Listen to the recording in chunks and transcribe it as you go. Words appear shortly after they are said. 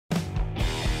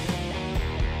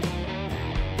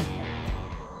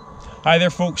Hi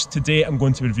there folks, today I'm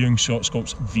going to be reviewing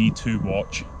ShotScope's V2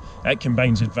 watch. It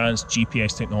combines advanced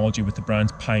GPS technology with the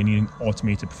brand's pioneering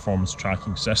automated performance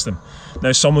tracking system.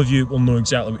 Now some of you will know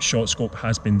exactly what ShotScope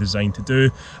has been designed to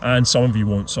do and some of you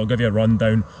won't, so I'll give you a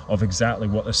rundown of exactly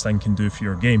what this thing can do for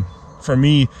your game. For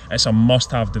me, it's a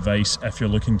must-have device if you're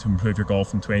looking to improve your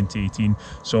golf in 2018.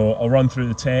 So I'll run through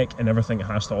the tech and everything it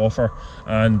has to offer,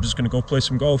 and I'm just going to go play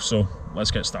some golf, so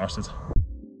let's get started.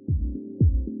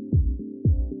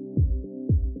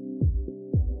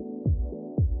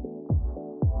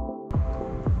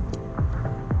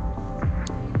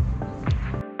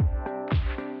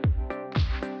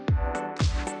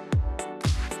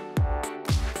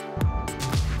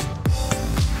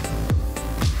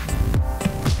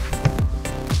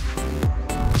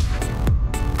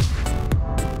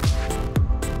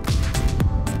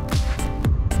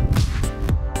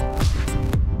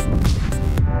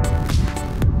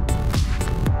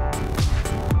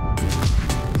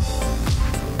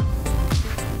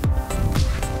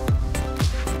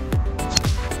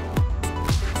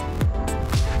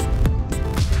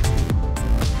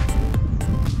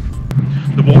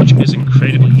 The watch is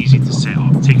incredibly easy to set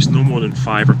up, it takes no more than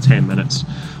 5 or 10 minutes.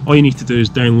 All you need to do is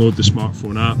download the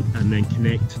smartphone app and then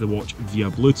connect to the watch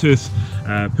via Bluetooth,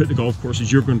 put the golf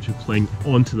courses you're going to be playing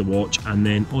onto the watch, and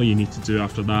then all you need to do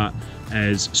after that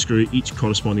is screw each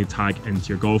corresponding tag into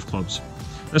your golf clubs.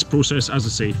 This process, as I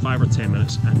say, 5 or 10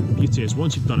 minutes, and the beauty is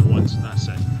once you've done it once, that's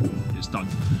it, it's done.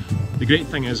 The great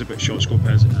thing is about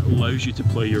ShotScope is it allows you to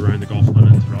play your round of golf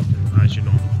uninterrupted as you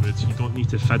normally would. You don't need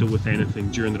to fiddle with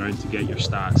anything during the round to get your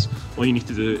stats. All you need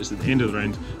to do is at the end of the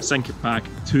round, sync it back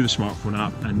to the smartphone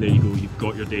app, and there you go, you've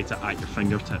got your data at your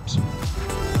fingertips.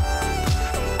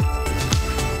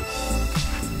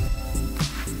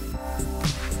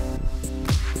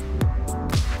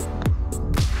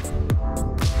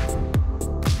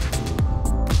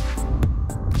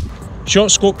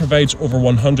 ShotScope provides over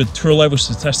 100 tour level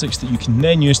statistics that you can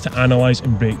then use to analyse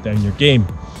and break down your game.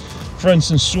 For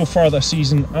instance, so far this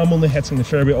season, I'm only hitting the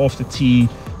fairway off the tee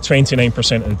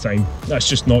 29% of the time. That's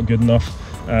just not good enough.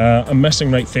 I'm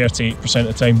missing right 38% of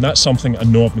the time. That's something I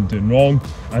know I've been doing wrong,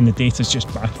 and the data's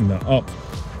just backing that up.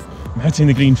 I'm hitting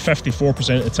the green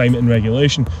 54% of the time in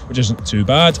regulation, which isn't too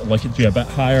bad. I'd like it to be a bit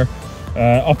higher.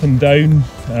 Up and down,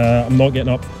 I'm not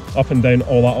getting up and down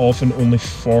all that often, only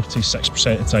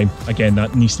 46% of the time. Again,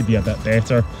 that needs to be a bit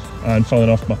better, and funnily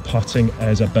enough, my putting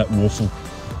is a bit woeful.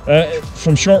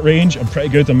 From short range, I'm pretty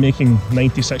good. I'm making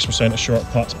 96% of short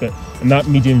putts, but in that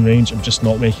medium range, I'm just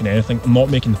not making anything. I'm not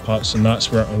making the putts, and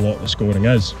that's where a lot of the scoring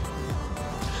is.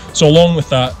 So along with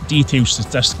that detailed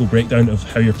statistical breakdown of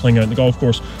how you're playing out in the golf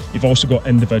course, you've also got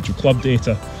individual club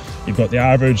data. You've got the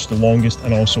average, the longest,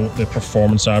 and also the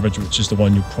performance average, which is the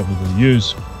one you'll probably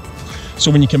use. So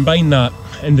when you combine that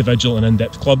individual and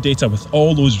in-depth club data with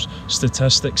all those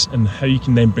statistics and how you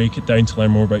can then break it down to learn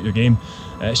more about your game,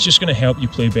 it's just going to help you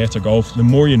play better golf. The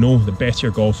more you know, the better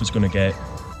your golf is going to get.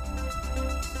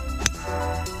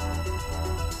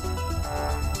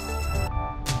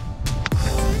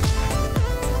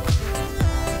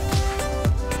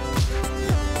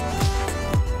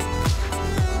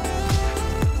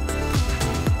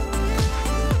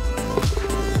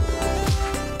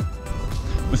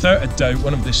 Without a doubt,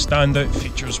 one of the standout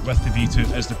features with the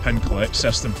V2 is the pin collect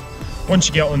system. Once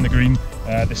you get on the green,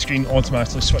 the screen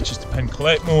automatically switches to pin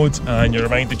collect mode, and you're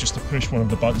reminded just to push one of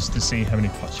the buttons to say how many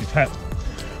putts you've hit.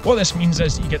 What this means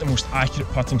is that you get the most accurate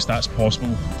putting stats possible.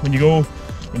 When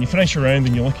you finish your round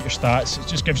and you look at your stats, it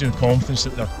just gives you the confidence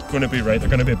that they're going to be right, they're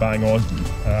going to be bang on.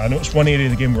 I know it's one area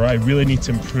of the game where I really need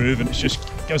to improve, and it just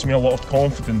gives me a lot of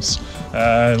confidence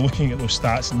looking at those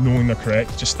stats and knowing they're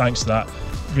correct, just thanks to that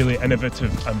really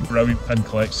innovative and brilliant pin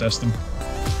collect system.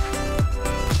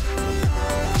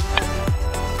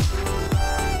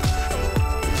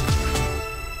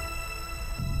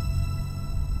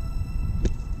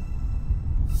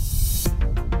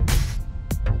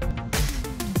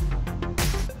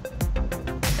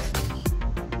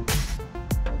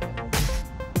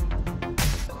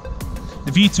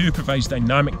 The V2 provides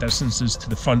dynamic distances to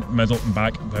the front, middle and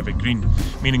back of every green,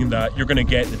 meaning that you're going to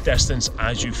get the distance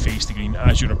as you face the green,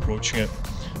 as you're approaching it.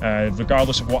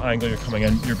 Regardless of what angle you're coming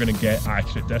in, you're going to get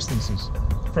accurate distances.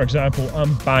 For example,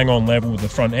 I'm bang on level with the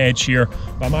front edge here,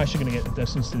 but I'm actually going to get the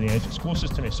distance to the edge that's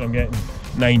closest to me, so I'm getting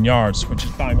 9 yards, which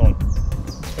is bang on.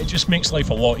 It just makes life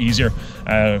a lot easier,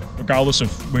 regardless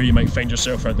of where you might find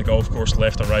yourself around the golf course,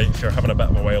 left or right. If you're having a bit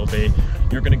of a wild day,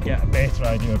 you're going to get a better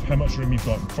idea of how much room you've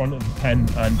got in front of the pin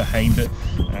and behind it.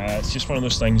 It's just one of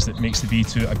those things that makes the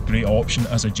V2 a great option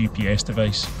as a GPS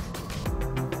device.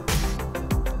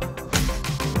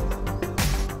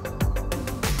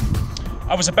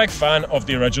 I was a big fan of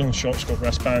the original ShotScope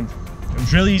wristband. It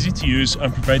was really easy to use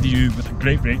and provided you with a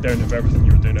great breakdown of everything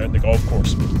you were doing out in the golf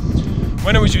course.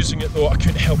 When I was using it though, I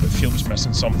couldn't help but feel it was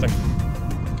missing something.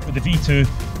 With the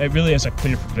V2, it really is a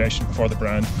clear progression for the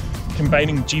brand.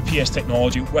 Combining GPS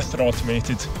technology with their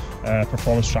automated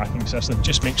performance tracking system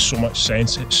just makes so much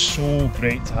sense. It's so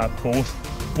great to have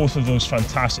both of those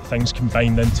fantastic things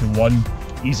combined into one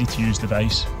easy to use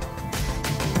device.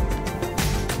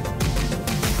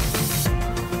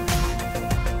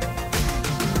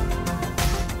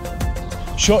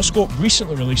 ShotScope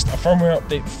recently released a firmware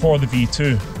update for the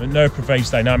V2. It now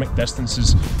provides dynamic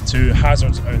distances to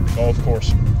hazards out in the golf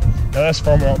course. Now this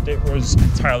firmware update was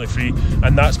entirely free,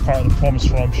 and that's part of the promise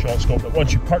from ShotScope that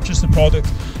once you purchase the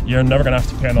product, you're never going to have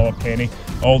to pay another penny.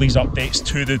 All these updates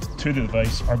to the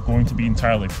device are going to be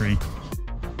entirely free.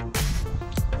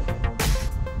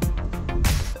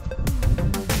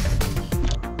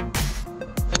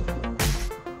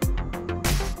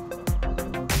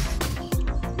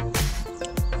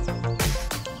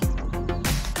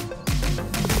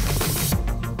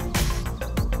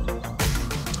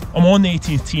 I'm on the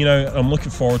 18th tee now, and I'm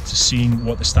looking forward to seeing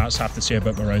what the stats have to say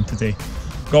about my round today.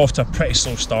 Got off to a pretty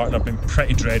slow start and I've been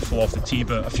pretty dreadful off the tee,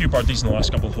 but a few birdies in the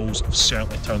last couple of holes have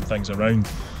certainly turned things around.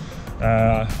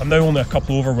 I'm now only a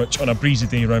couple over, which on a breezy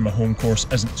day around my home course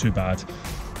isn't too bad.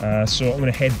 So I'm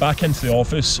going to head back into the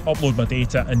office, upload my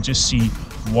data and just see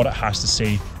what it has to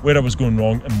say, where I was going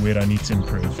wrong and where I need to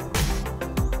improve.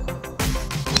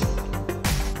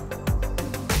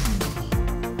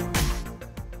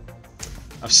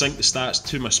 I've synced the stats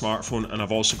to my smartphone and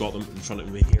I've also got them in front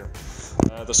of me here.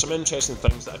 There's some interesting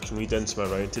things that I can read into my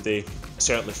round today.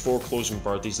 Certainly 4 closing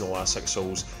birdies in the last 6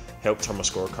 holes helped turn my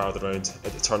scorecard around.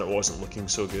 At the turn it wasn't looking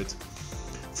so good.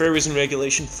 Fairways in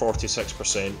regulation,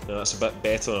 46%. Now that's a bit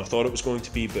better than I thought it was going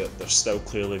to be, but there's still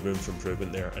clearly room for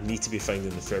improvement there. I need to be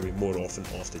finding the fairway more often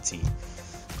off the tee.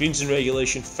 Greens in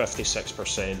regulation,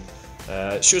 56%.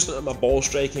 It shows that my ball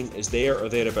striking is there or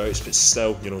thereabouts, but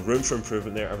still, room for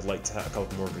improvement there. I would like to hit a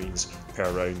couple more greens per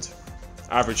round.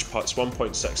 Average putts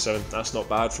 1.67, that's not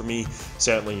bad for me.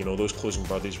 Certainly, those closing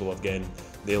birdies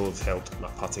they'll have helped my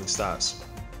putting stats.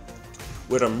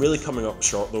 Where I'm really coming up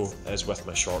short though is with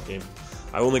my short game.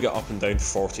 I only got up and down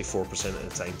 44% of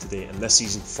the time today, and this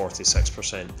season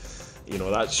 46%.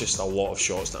 That's just a lot of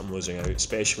shots that I'm losing out,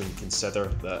 especially when you consider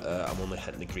that I'm only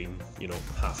hitting the green,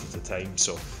 half of the time.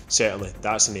 So certainly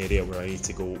that's an area where I need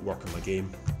to go work on my game.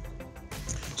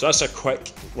 So that's a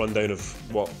quick rundown of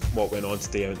what went on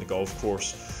today out in the golf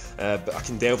course. But I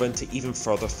can delve into even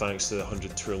further thanks to the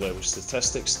 100 tour level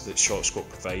statistics that ShotScope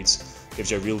provides. It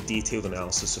gives you a real detailed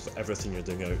analysis of everything you're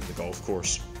doing out in the golf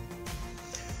course.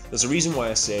 There's a reason why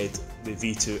I said the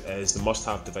V2 is the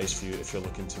must-have device for you if you're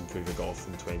looking to improve your golf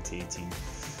in 2018.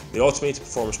 The automated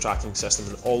performance tracking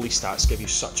system and all these stats give you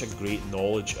such a great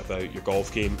knowledge about your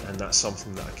golf game, and that's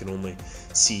something that I can only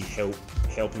see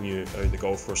helping you out in the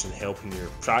golf course and helping you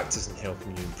practice and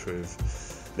helping you improve.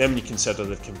 Then when you consider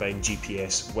the combined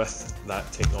GPS with that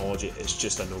technology, it's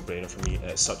just a no-brainer for me.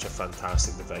 It's such a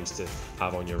fantastic device to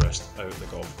have on your wrist out in the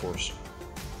golf course.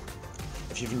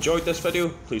 If you've enjoyed this video,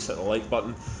 please hit the like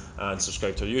button and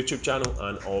subscribe to our YouTube channel,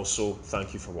 and also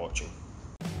thank you for watching.